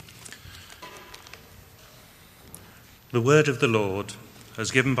The word of the Lord,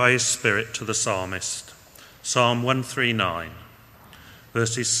 as given by his Spirit to the psalmist, Psalm 139,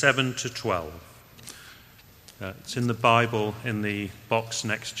 verses 7 to 12. It's in the Bible in the box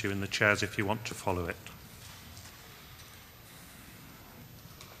next to you in the chairs if you want to follow it.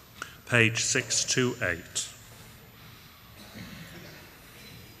 Page 628.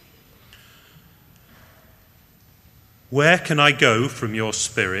 Where can I go from your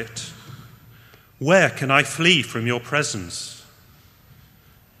Spirit? Where can I flee from your presence?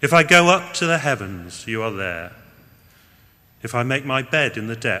 If I go up to the heavens, you are there. If I make my bed in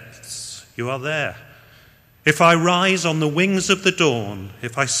the depths, you are there. If I rise on the wings of the dawn,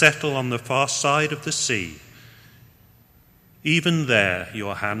 if I settle on the far side of the sea, even there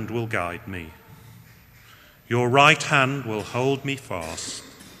your hand will guide me. Your right hand will hold me fast.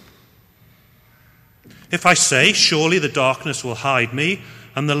 If I say, surely the darkness will hide me,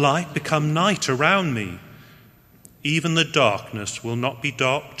 and the light become night around me, even the darkness will not be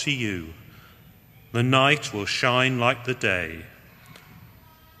dark to you. The night will shine like the day,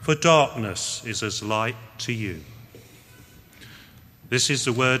 for darkness is as light to you. This is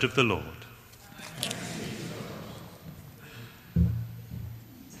the word of the Lord.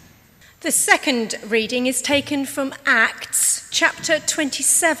 The second reading is taken from Acts chapter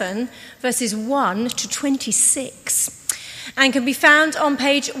 27, verses 1 to 26, and can be found on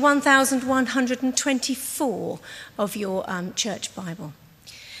page 1124 of your church Bible.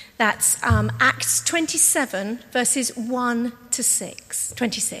 That's Acts 27, verses 1 to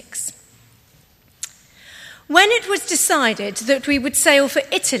 26. When it was decided that we would sail for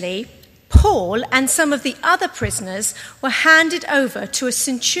Italy, Paul and some of the other prisoners were handed over to a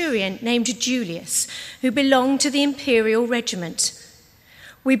centurion named Julius, who belonged to the imperial regiment.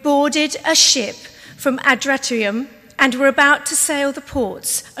 We boarded a ship from Adramyttium and were about to sail the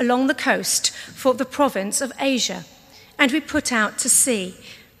ports along the coast for the province of Asia, and we put out to sea.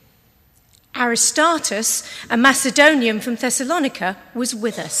 Aristarchus, a Macedonian from Thessalonica, was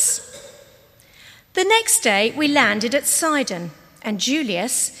with us. The next day we landed at Sidon, and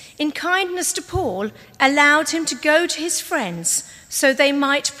Julius, in kindness to Paul, allowed him to go to his friends so they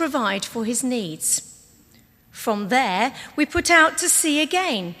might provide for his needs. From there, we put out to sea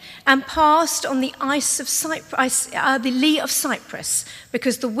again and passed on the lee of Cyprus,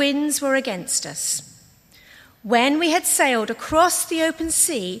 because the winds were against us. When we had sailed across the open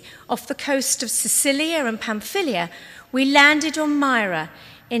sea off the coast of Sicilia and Pamphylia, we landed on Myra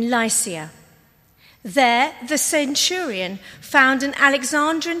in Lycia. There, the centurion found an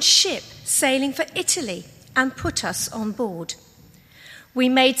Alexandrian ship sailing for Italy and put us on board. We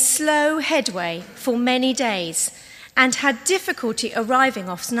made slow headway for many days and had difficulty arriving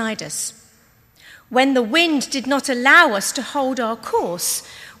off Cnidus. When the wind did not allow us to hold our course,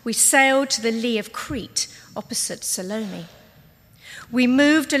 we sailed to the lee of Crete, opposite Salome. We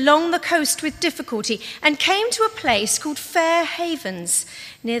moved along the coast with difficulty and came to a place called Fair Havens,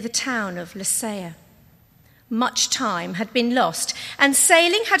 near the town of Lasea. Much time had been lost, and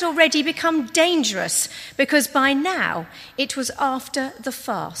sailing had already become dangerous, because by now it was after the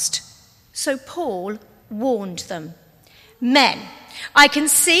fast. So Paul warned them, "Men, I can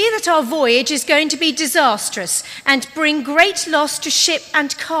see that our voyage is going to be disastrous and bring great loss to ship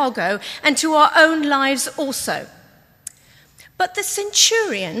and cargo, and to our own lives also." But the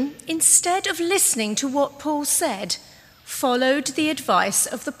centurion, instead of listening to what Paul said, followed the advice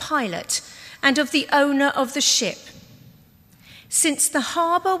of the pilot and of the owner of the ship. Since the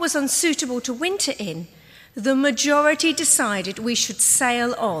harbour was unsuitable to winter in, the majority decided we should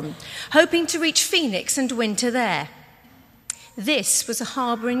sail on, hoping to reach Phoenix and winter there. This was a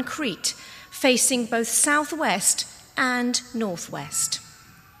harbour in Crete, facing both southwest and northwest.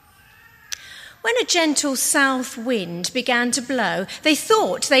 When a gentle south wind began to blow, they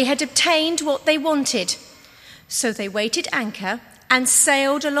thought they had obtained what they wanted. So they weighed anchor and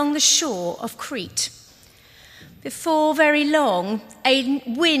sailed along the shore of Crete. Before very long, a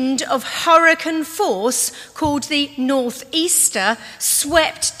wind of hurricane force called the northeaster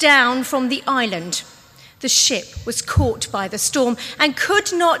swept down from the island. The ship was caught by the storm and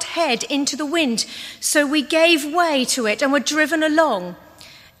could not head into the wind, so we gave way to it and were driven along.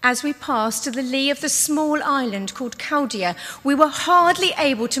 As we passed to the lee of the small island called Chaldaea, we were hardly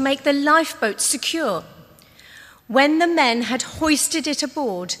able to make the lifeboat secure. When the men had hoisted it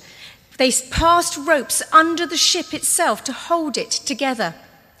aboard, they passed ropes under the ship itself to hold it together.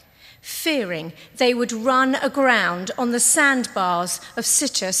 Fearing they would run aground on the sandbars of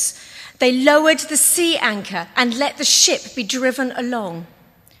Syrtis, they lowered the sea anchor and let the ship be driven along.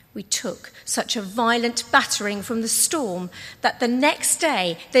 We took such a violent battering from the storm that the next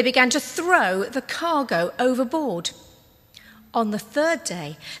day they began to throw the cargo overboard. On the third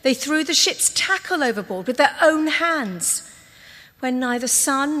day, they threw the ship's tackle overboard with their own hands. When neither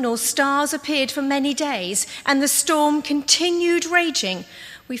sun nor stars appeared for many days and the storm continued raging,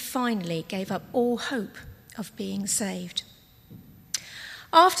 we finally gave up all hope of being saved.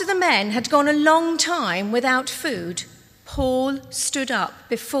 After the men had gone a long time without food, Paul stood up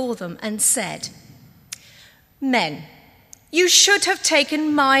before them and said, "Men, you should have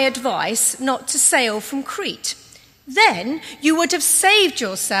taken my advice not to sail from Crete. Then you would have saved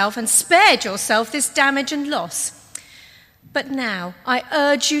yourself and spared yourself this damage and loss. But now I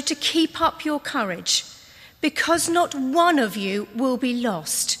urge you to keep up your courage, because not one of you will be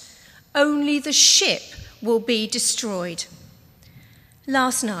lost. Only the ship will be destroyed."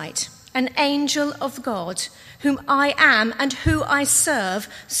 Last night, an angel of God, whom I am and who I serve,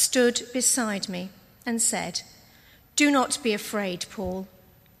 stood beside me and said, "Do not be afraid, Paul.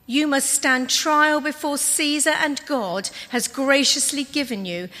 You must stand trial before Caesar, and God has graciously given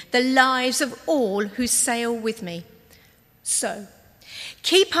you the lives of all who sail with me. So,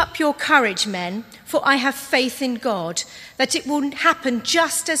 keep up your courage, men, for I have faith in God that it will happen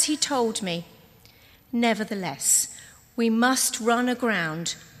just as he told me. Nevertheless, we must run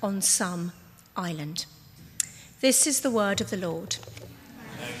aground on some island." This is the word of the Lord.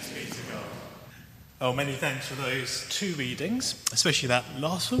 Thanks be to God. Oh, many thanks for those two readings, especially that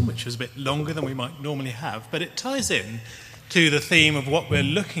last one, which was a bit longer than we might normally have, but it ties in to the theme of what we're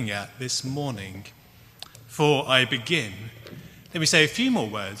looking at this morning. Before I begin, let me say a few more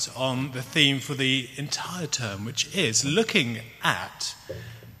words on the theme for the entire term, which is looking at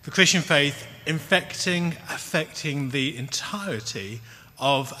the Christian faith affecting the entirety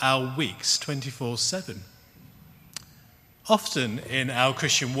of our weeks, 24/7. Often in our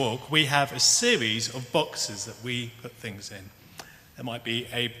Christian walk, we have a series of boxes that we put things in. There might be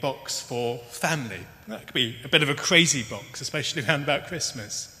a box for family. That could be a bit of a crazy box, especially around about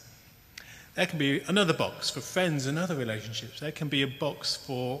Christmas. There can be another box for friends and other relationships. There can be a box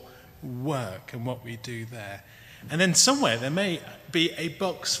for work and what we do there. And then somewhere there may be a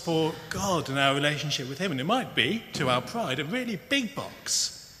box for God and our relationship with him. And it might be, to our pride, a really big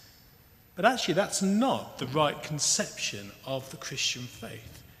box. But actually that's not the right conception of the Christian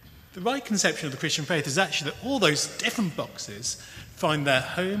faith. The right conception of the Christian faith is actually that all those different boxes find their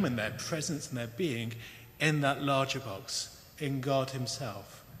home and their presence and their being in that larger box, in God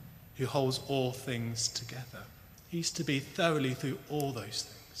himself, who holds all things together. He's to be thoroughly through all those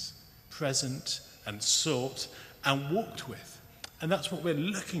things, present and sought and walked with. And that's what we're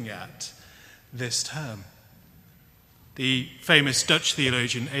looking at this term. The famous Dutch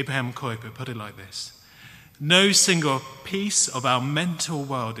theologian Abraham Kuyper put it like this: "No single piece of our mental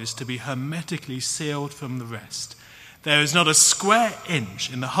world is to be hermetically sealed from the rest. There is not a square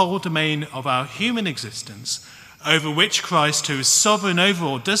inch in the whole domain of our human existence over which Christ, who is sovereign over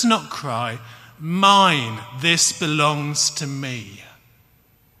all, does not cry, 'Mine, this belongs to me.'"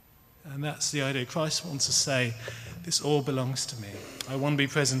 And that's the idea. Christ wants to say, this all belongs to me. I want to be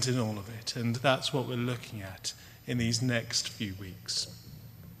present in all of it. And that's what we're looking at in these next few weeks.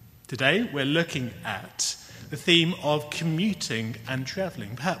 Today, we're looking at the theme of commuting and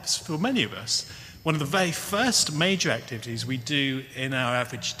travelling. Perhaps for many of us, one of the very first major activities we do in our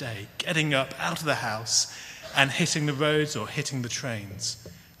average day, getting up out of the house and hitting the roads or hitting the trains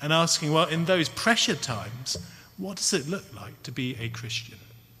and asking, well, in those pressure times, what does it look like to be a Christian?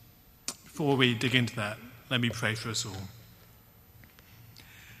 Before we dig into that, let me pray for us all.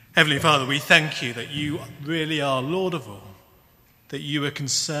 Heavenly Father, we thank you that you really are Lord of all, that you are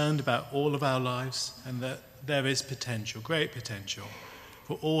concerned about all of our lives, and that there is potential, great potential,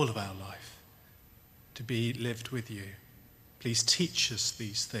 for all of our life to be lived with you. Please teach us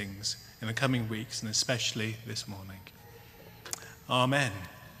these things in the coming weeks, and especially this morning. Amen.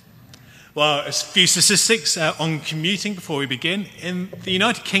 Well, a few statistics on commuting before we begin. In the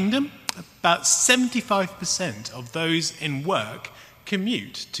United Kingdom, about 75% of those in work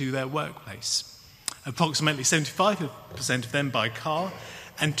commute to their workplace. Approximately 75% of them by car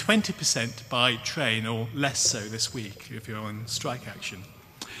and 20% by train, or less so this week if you're on strike action.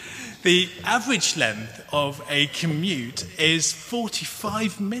 The average length of a commute is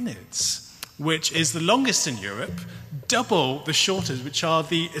 45 minutes, which is the longest in Europe, double the shortest, which are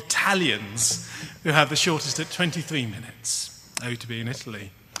the Italians, who have the shortest at 23 minutes. Oh, to be in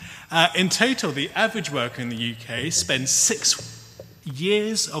Italy. In total, the average worker in the UK spends 6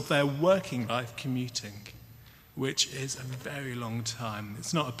 years of their working life commuting, which is a very long time.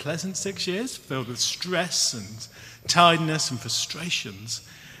 It's not a pleasant 6 years, filled with stress and tiredness and frustrations.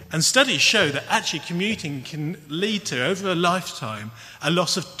 And studies show that actually commuting can lead to, over a lifetime, a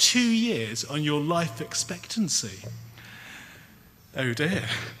loss of 2 years on your life expectancy. Oh dear.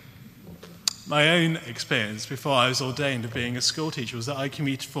 My own experience before I was ordained of being a school teacher was that I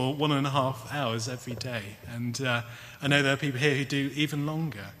commuted for 1.5 hours every day. And I know there are people here who do even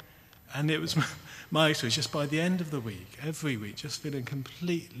longer. And it was my experience just by the end of the week, every week, just feeling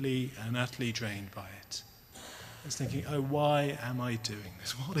completely and utterly drained by it. I was thinking, oh, why am I doing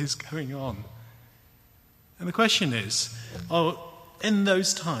this? What is going on? And the question is, in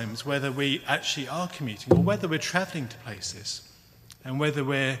those times, whether we actually are commuting or whether we're travelling to places, and whether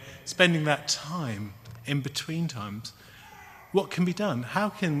we're spending that time in between times, what can be done? How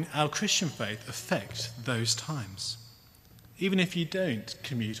can our Christian faith affect those times? Even if you don't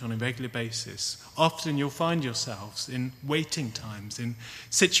commute on a regular basis, often you'll find yourselves in waiting times, in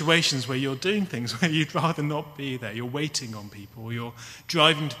situations where you're doing things where you'd rather not be there. You're waiting on people, or you're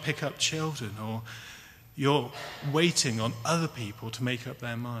driving to pick up children, or you're waiting on other people to make up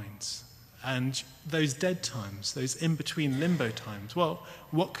their minds. And those dead times, those in-between limbo times, well,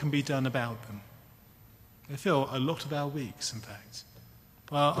 what can be done about them? They fill a lot of our weeks, in fact.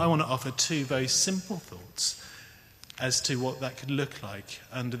 Well, I want to offer 2 very simple thoughts as to what that could look like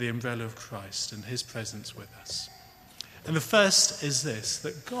under the umbrella of Christ and his presence with us. And the first is this,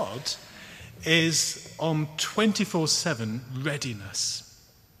 that God is on 24/7 readiness.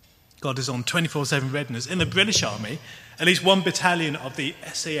 God is on 24/7 readiness. In the British Army, at least 1 battalion of the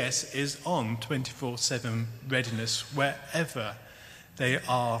SAS is on 24/7 readiness wherever they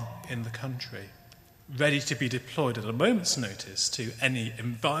are in the country, ready to be deployed at a moment's notice to any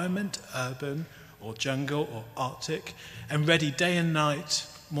environment, urban or jungle or Arctic, and ready day and night,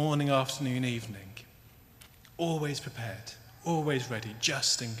 morning, afternoon, evening. Always prepared, always ready,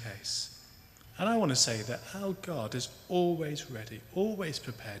 just in case. And I want to say that our God is always ready, always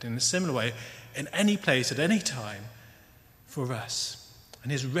prepared in a similar way in any place at any time for us.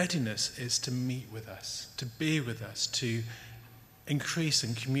 And his readiness is to meet with us, to be with us, to increase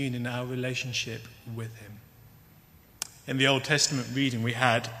and commune in our relationship with him. In the Old Testament reading we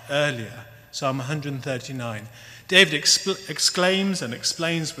had earlier, Psalm 139, David exclaims and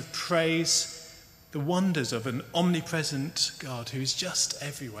explains with praise the wonders of an omnipresent God who is just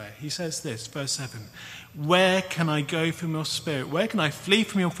everywhere. He says this, verse 7, "Where can I go from your spirit? Where can I flee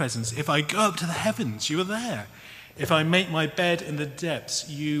from your presence? If I go up to the heavens, you are there. If I make my bed in the depths,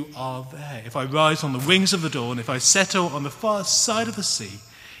 you are there. If I rise on the wings of the dawn, if I settle on the far side of the sea,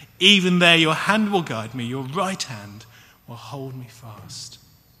 even there your hand will guide me, your right hand will hold me fast."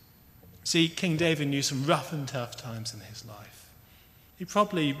 See, King David knew some rough and tough times in his life. He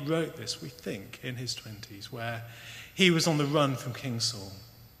probably wrote this, we think, in his 20s, where he was on the run from King Saul,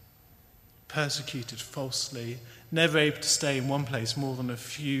 persecuted falsely, never able to stay in one place more than a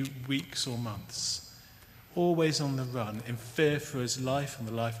few weeks or months, always on the run, in fear for his life and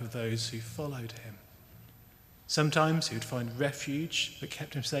the life of those who followed him. Sometimes he would find refuge that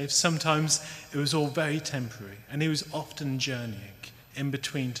kept him safe. Sometimes it was all very temporary, and he was often journeying in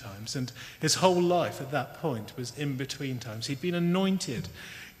between times. And his whole life at that point was in between times. He'd been anointed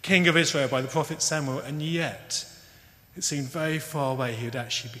king of Israel by the prophet Samuel, and yet it seemed very far away he would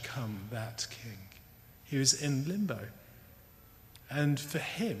actually become that king. He was in limbo. And for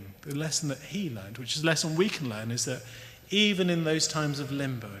him, the lesson that he learned, which is a lesson we can learn, is that even in those times of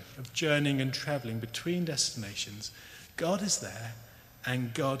limbo, of journeying and travelling between destinations, God is there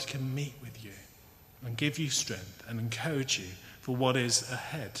and God can meet with you and give you strength and encourage you for what is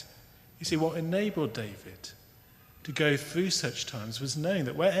ahead. You see, what enabled David to go through such times was knowing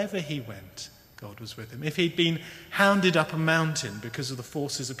that wherever he went, God was with him. If he'd been hounded up a mountain because of the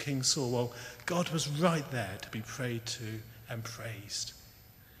forces of King Saul, well, God was right there to be prayed to and praised.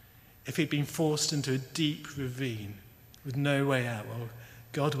 If he'd been forced into a deep ravine with no way out, well,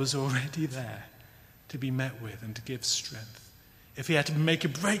 God was already there to be met with and to give strength. If he had to make a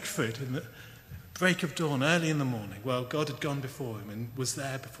break for it in the break of dawn early in the morning, well, God had gone before him and was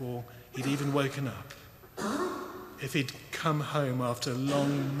there before he'd even woken up. If he'd come home after a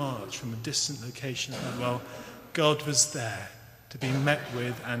long march from a distant location, well, God was there to be met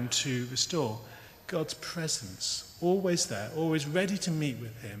with and to restore. God's presence, always there, always ready to meet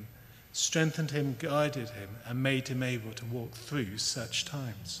with him, strengthened him, guided him, and made him able to walk through such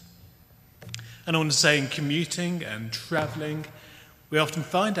times. And I want to say, in commuting and travelling, we often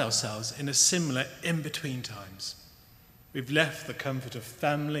find ourselves in a similar in-between times. We've left the comfort of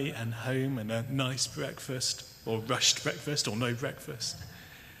family and home and a nice breakfast, or rushed breakfast, or no breakfast.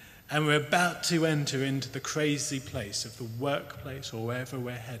 And we're about to enter into the crazy place of the workplace or wherever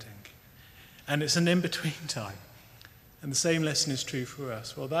we're heading. And it's an in-between time. And the same lesson is true for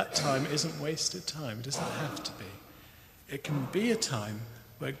us. Well, that time isn't wasted time. It doesn't have to be. It can be a time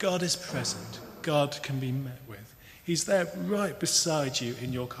where God is present. God can be met with. He's there right beside you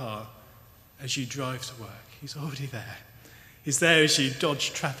in your car as you drive to work. He's already there. He's there as you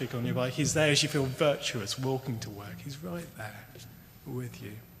dodge traffic on your bike. He's there as you feel virtuous walking to work. He's right there with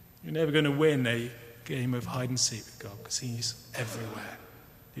you. You're never going to win a game of hide and seek with God because he's everywhere.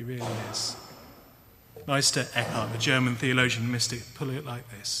 He really is. Meister Eckhart, the German theologian and mystic, put it like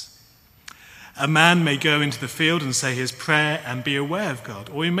this. A man may go into the field and say his prayer and be aware of God,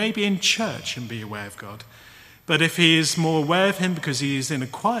 or he may be in church and be aware of God. But if he is more aware of him because he is in a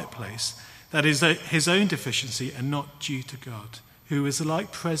quiet place, that is his own deficiency and not due to God, who is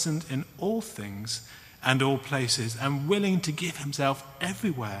alike present in all things and all places and willing to give himself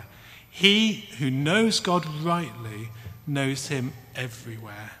everywhere. He who knows God rightly knows him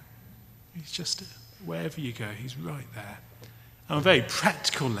everywhere. He's just wherever you go, he's right there. On a very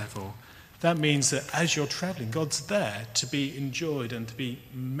practical level, that means that as you're travelling, God's there to be enjoyed and to be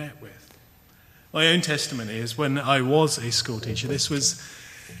met with. My own testimony is when I was a school teacher, this was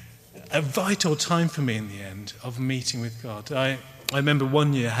a vital time for me in the end of meeting with God. I remember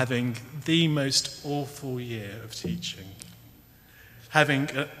one year having the most awful year of teaching.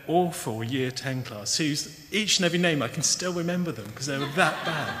 Having an awful year 10 class, whose each and every name I can still remember them because they were that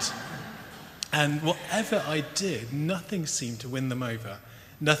bad. And whatever I did, nothing seemed to win them over.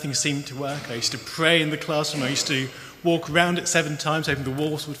 Nothing seemed to work. I used to pray in the classroom. I used to walk around it 7 times, hoping the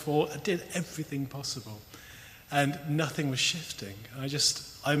walls would fall. I did everything possible. And nothing was shifting. I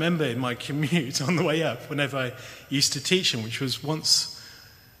remember in my commute on the way up, whenever I used to teach them, which was once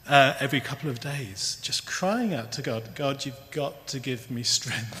every couple of days, just crying out to God, God, you've got to give me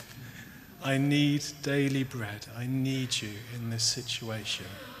strength. I need daily bread. I need you in this situation.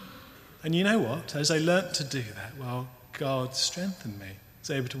 And you know what? As I learnt to do that, well, God strengthened me. I was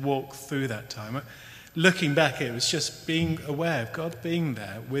able to walk through that time. Looking back, it was just being aware of God being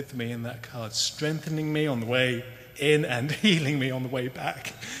there with me in that car, strengthening me on the way in and healing me on the way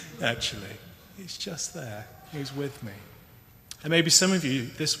back, actually. He's just there. He's with me. And maybe some of you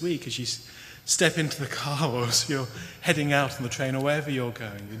this week, as you step into the car or as you're heading out on the train or wherever you're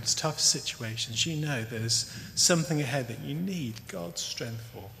going, in tough situations, you know there's something ahead that you need God's strength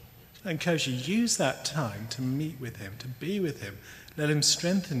for. I encourage you, use that time to meet with him, to be with him. Let him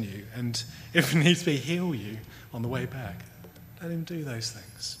strengthen you, and if it needs to be, heal you on the way back. Let him do those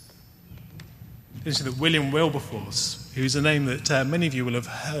things. Interesting that William Wilberforce, who's a name that many of you will have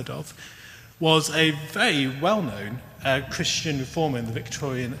heard of, was a very well-known Christian reformer in the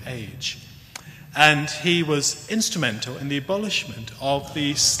Victorian age. And he was instrumental in the abolishment of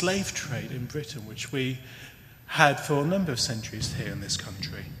the slave trade in Britain, which we had for a number of centuries here in this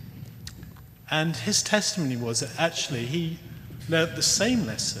country. And his testimony was that actually he learnt the same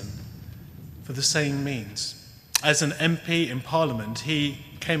lesson for the same means. As an MP in Parliament, he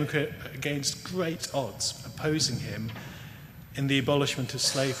came against great odds opposing him in the abolishment of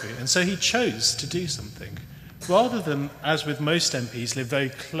slavery. And so he chose to do something. Rather than, as with most MPs, live very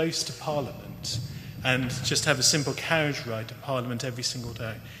close to Parliament and just have a simple carriage ride to Parliament every single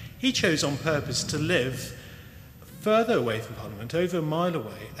day, he chose on purpose to live further away from Parliament, over a mile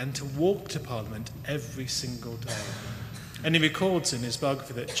away, and to walk to Parliament every single day. And he records in his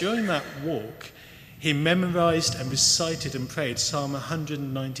biography that during that walk, he memorised and recited and prayed Psalm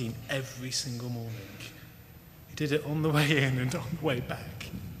 119 every single morning. He did it on the way in and on the way back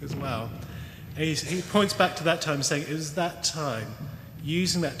as well. And he points back to that time saying, it was that time,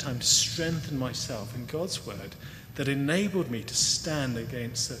 using that time to strengthen myself in God's word, that enabled me to stand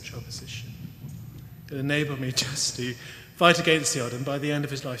against such opposition. It enabled me just to fight against the odd, and by the end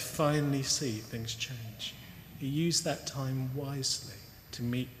of his life, finally see things change. He used that time wisely to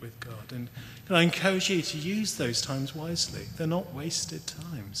meet with God. And I encourage you to use those times wisely. They're not wasted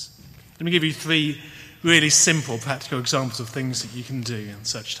times. Let me give you 3 really simple, practical examples of things that you can do in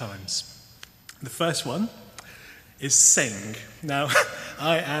such times. The first one is sing. Now,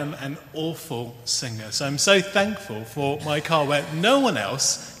 I am an awful singer, so I'm so thankful for my car where no one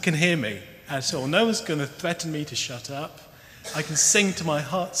else can hear me at all. No one's going to threaten me to shut up. I can sing to my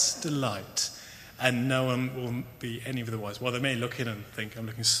heart's delight, and no one will be any otherwise. Well, they may look in and think I'm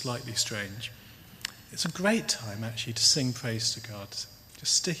looking slightly strange. It's a great time, actually, to sing praise to God.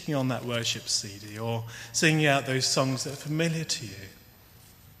 Just sticking on that worship CD or singing out those songs that are familiar to you,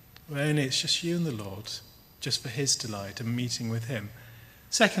 where only it's just you and the Lord, just for his delight and meeting with him.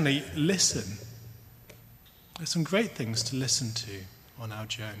 Secondly, listen. There's some great things to listen to on our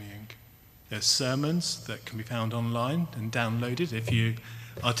journeying. There's sermons that can be found online and downloaded if you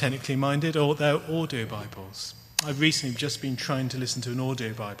are technically minded, or there are audio Bibles. I've recently just been trying to listen to an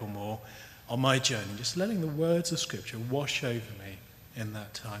audio Bible more on my journey, just letting the words of Scripture wash over me in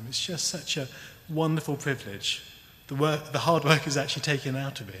that time. It's just such a wonderful privilege The hard work is actually taken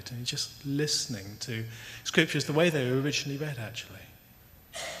out of it, and you're just listening to scriptures the way they were originally read, actually.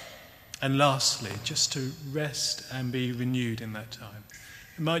 And lastly, just to rest and be renewed in that time.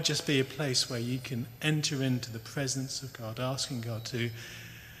 It might just be a place where you can enter into the presence of God, asking God to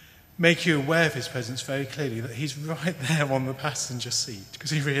make you aware of his presence very clearly, that he's right there on the passenger seat,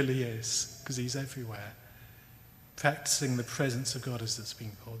 because he really is, because he's everywhere. Practicing the presence of God as it's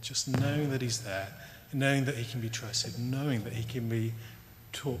being called, just knowing that he's there, knowing that he can be trusted, knowing that he can be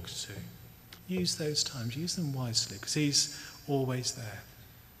talked to. Use those times, use them wisely, because he's always there.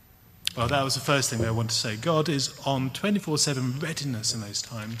 Well, that was the first thing that I want to say. God is on 24/7 readiness in those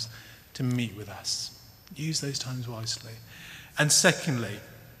times to meet with us. Use those times wisely. And secondly,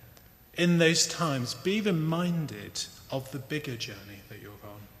 in those times, be reminded of the bigger journey that you're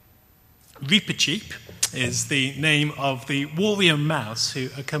on. Reepicheep is the name of the warrior mouse who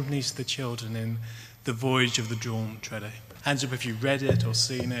accompanies the children in The Voyage of the Dawn Treader. Hands up if you've read it or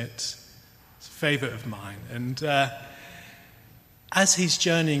seen it. It's a favourite of mine. And as he's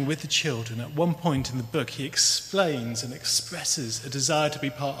journeying with the children, at one point in the book, he explains and expresses a desire to be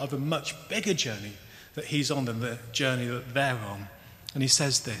part of a much bigger journey that he's on than the journey that they're on. And he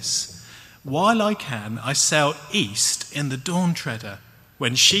says this: "While I can, I sail east in the Dawn Treader.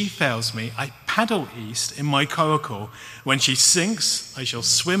 When she fails me, I paddle east in my coracle. When she sinks, I shall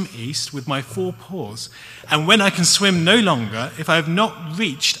swim east with my 4 paws. And when I can swim no longer, if I have not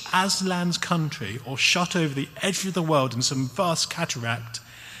reached Aslan's country or shot over the edge of the world in some vast cataract,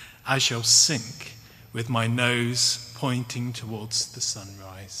 I shall sink with my nose pointing towards the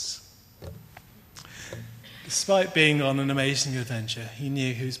sunrise." Despite being on an amazing adventure, he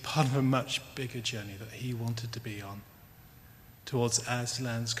knew he was part of a much bigger journey that he wanted to be on, towards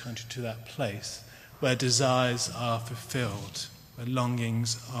Aslan's country, to that place where desires are fulfilled, where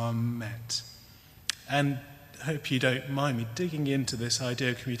longings are met. And I hope you don't mind me digging into this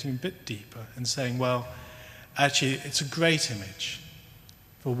idea of commuting a bit deeper and saying, well, actually, it's a great image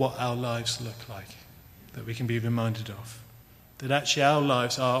for what our lives look like, that we can be reminded of. That actually our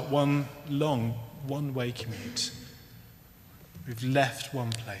lives are one long, one-way commute. We've left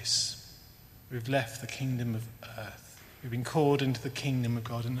one place. We've left the kingdom of earth. We've been called into the kingdom of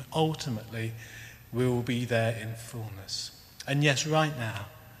God, and ultimately we will be there in fullness. And yes, right now,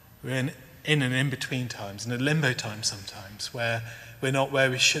 we're in an in-between times, in a limbo time sometimes, where we're not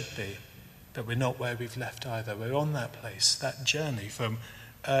where we should be, but we're not where we've left either. We're on that place, that journey from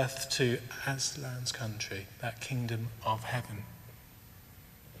earth to Aslan's country, that kingdom of heaven.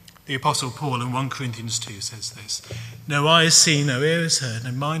 The Apostle Paul in 1 Corinthians 2 says this: "No eye has seen, no ear has heard,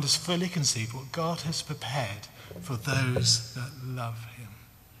 no mind has fully conceived what God has prepared for those that love him."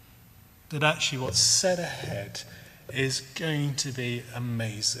 That actually what's set ahead is going to be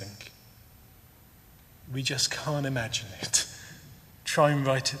amazing. We just can't imagine it. Try and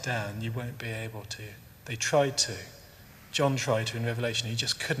write it down, you won't be able to. They tried to. John tried to in Revelation. He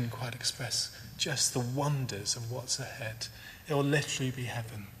just couldn't quite express just the wonders of what's ahead. It will literally be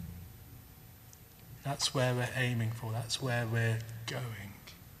heaven. That's where we're aiming for. That's where we're going.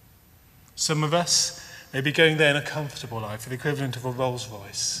 Some of us may be going there in a comfortable life, the equivalent of a Rolls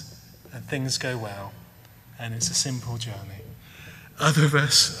Royce, and things go well, and it's a simple journey.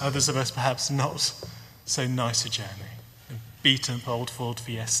 Others of us perhaps not so nice a journey, a beaten up old Ford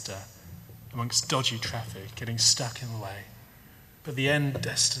Fiesta amongst dodgy traffic, getting stuck in the way. But the end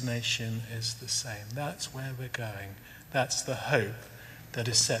destination is the same. That's where we're going. That's the hope that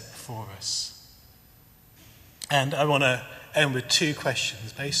is set before us. And I want to end with 2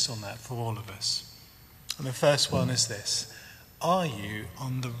 questions based on that for all of us. And the first one is this: are you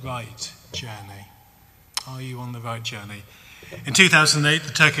on the right journey? Are you on the right journey? In 2008,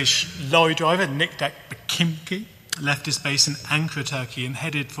 the Turkish lorry driver Nikdat Bakimki left his base in Ankara, Turkey, and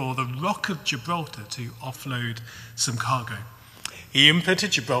headed for the Rock of Gibraltar to offload some cargo. He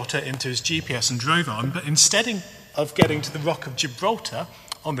inputted Gibraltar into his GPS and drove on, but instead of getting to the Rock of Gibraltar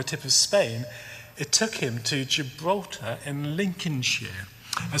on the tip of Spain, it took him to Gibraltar in Lincolnshire,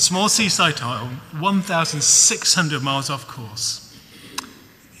 a small seaside island 1,600 miles off course.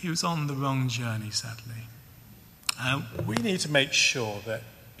 He was on the wrong journey, sadly. We need to make sure that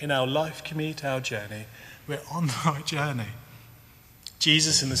in our life commute, our journey, we're on the right journey.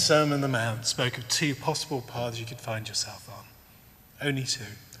 Jesus in the Sermon on the Mount spoke of 2 possible paths you could find yourself on. Only 2.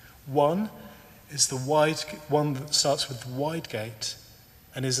 One is the wide one that starts with the wide gate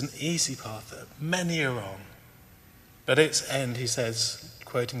and is an easy path that many are on. But its end, he says,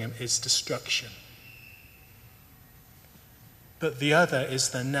 quoting him, is destruction. But the other is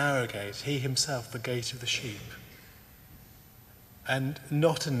the narrow gate, he himself, the gate of the sheep. And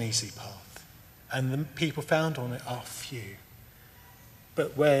not an easy path. and the people found on it are few.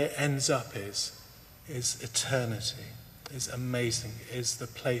 But where it ends up is eternity, is amazing, is the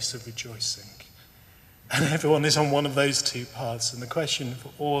place of rejoicing. And everyone is on one of those two paths. And the question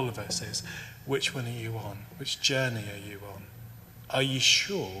for all of us is, which one are you on? Which journey are you on? Are you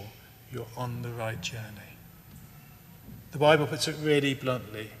sure you're on the right journey? The Bible puts it really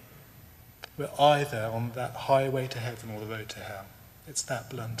bluntly. We're either on that highway to heaven or the road to hell. It's that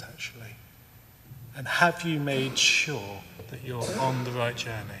blunt, actually. And have you made sure that you're on the right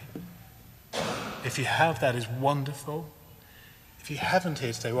journey? If you have, that is wonderful. If you haven't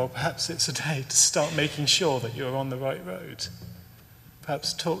here today, well, perhaps it's a day to start making sure that you're on the right road.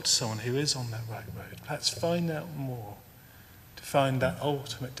 Perhaps talk to someone who is on that right road. Perhaps find out more to find that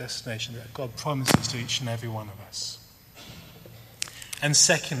ultimate destination that God promises to each and every one of us. And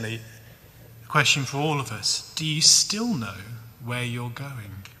secondly, a question for all of us, do you still know where you're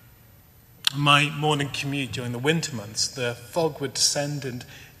going? On my morning commute during the winter months, the fog would descend and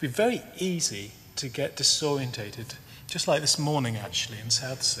it'd be very easy to get disorientated, just like this morning actually in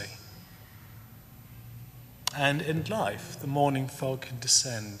Southsea. And in life, the morning fog can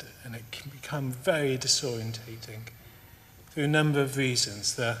descend and it can become very disorientating through a number of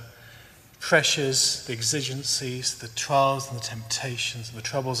reasons. The pressures, the exigencies, the trials and the temptations and the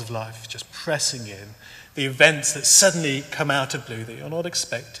troubles of life just pressing in, the events that suddenly come out of blue that you're not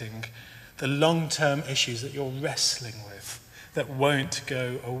expecting, the long-term issues that you're wrestling with that won't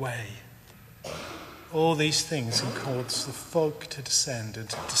go away. All these things can cause the fog to descend and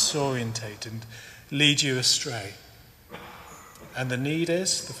to disorientate and lead you astray. And the need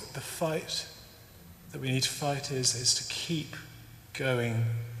is, the fight that we need to fight is to keep going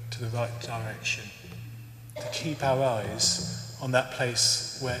to the right direction, to keep our eyes on that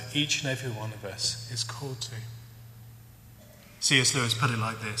place where each and every one of us is called to. C.S. Lewis put it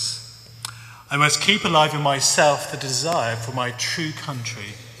like this: I must keep alive in myself the desire for my true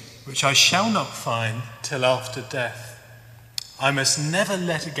country, which I shall not find till after death. I must never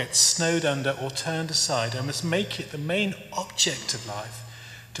let it get snowed under or turned aside. I must make it the main object of life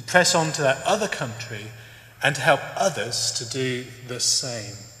to press on to that other country and to help others to do the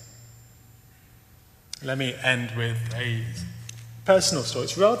same. Let me end with a personal story.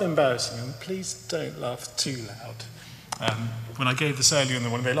 It's rather embarrassing, and please don't laugh too loud. When I gave this earlier in the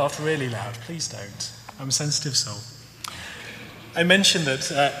morning, they laughed really loud. Please don't. I'm a sensitive soul. I mentioned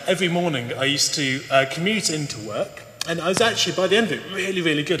that every morning I used to commute into work, and I was actually, by the end of it, really,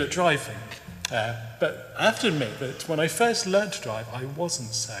 really good at driving. But I have to admit that when I first learnt to drive, I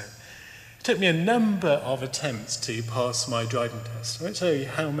wasn't so. It took me a number of attempts to pass my driving test. I won't tell you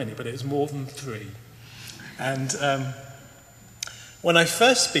how many, but it was more than 3. And when I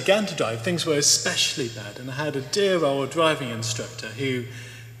first began to drive, things were especially bad, and I had a dear old driving instructor who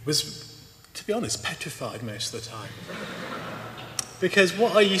was, to be honest, petrified most of the time. Because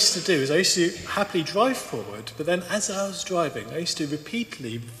what I used to do is I used to happily drive forward, but then as I was driving, I used to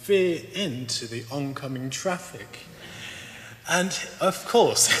repeatedly veer into the oncoming traffic. And of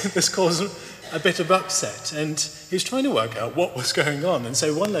course, this caused a bit of upset, and he was trying to work out what was going on. And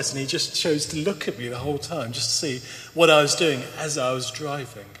so one lesson, he just chose to look at me the whole time just to see what I was doing as I was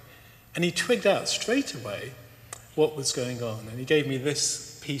driving. And he twigged out straight away what was going on, and he gave me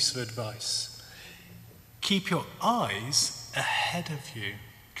this piece of advice. Keep your eyes ahead of you,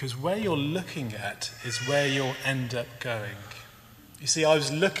 because where you're looking at is where you'll end up going. You see, I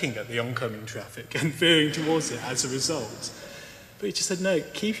was looking at the oncoming traffic and veering towards it as a result. But he just said, no,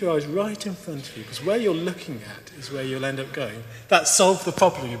 keep your eyes right in front of you, because where you're looking at is where you'll end up going. That solved the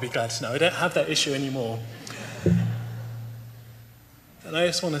problem, you'll be glad to know. I don't have that issue anymore. And I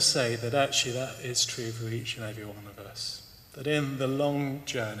just want to say that actually that is true for each and every one of us. That in the long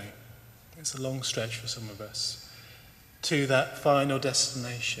journey, it's a long stretch for some of us, to that final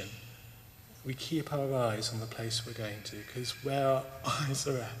destination, we keep our eyes on the place we're going to, because where our eyes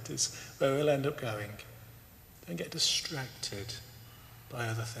are at is where we'll end up going. Don't get distracted by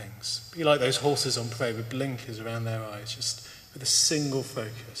other things. Be like those horses on parade with blinkers around their eyes, just with a single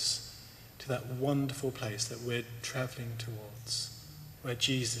focus to that wonderful place that we're travelling towards, where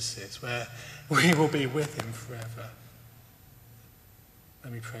Jesus is, where we will be with him forever.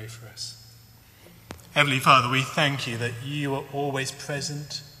 Let me pray for us. Heavenly Father, we thank you that you are always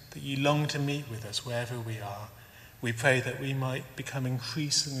present, that you long to meet with us wherever we are. We pray that we might become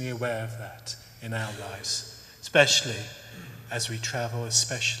increasingly aware of that in our lives, especially as we travel,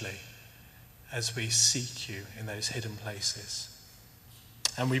 especially as we seek you in those hidden places.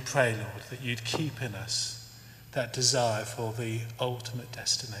 And we pray, Lord, that you'd keep in us that desire for the ultimate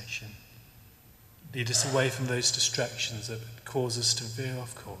destination. Lead us away from those distractions that cause us to veer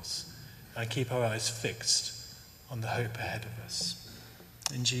off course, and keep our eyes fixed on the hope ahead of us.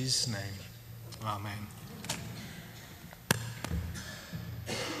 In Jesus' name, amen.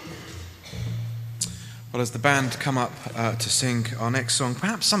 Well, as the band come up to sing our next song,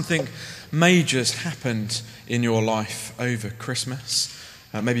 perhaps something major's happened in your life over Christmas.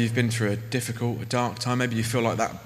 Maybe you've been through a difficult, a dark time. Maybe you feel like that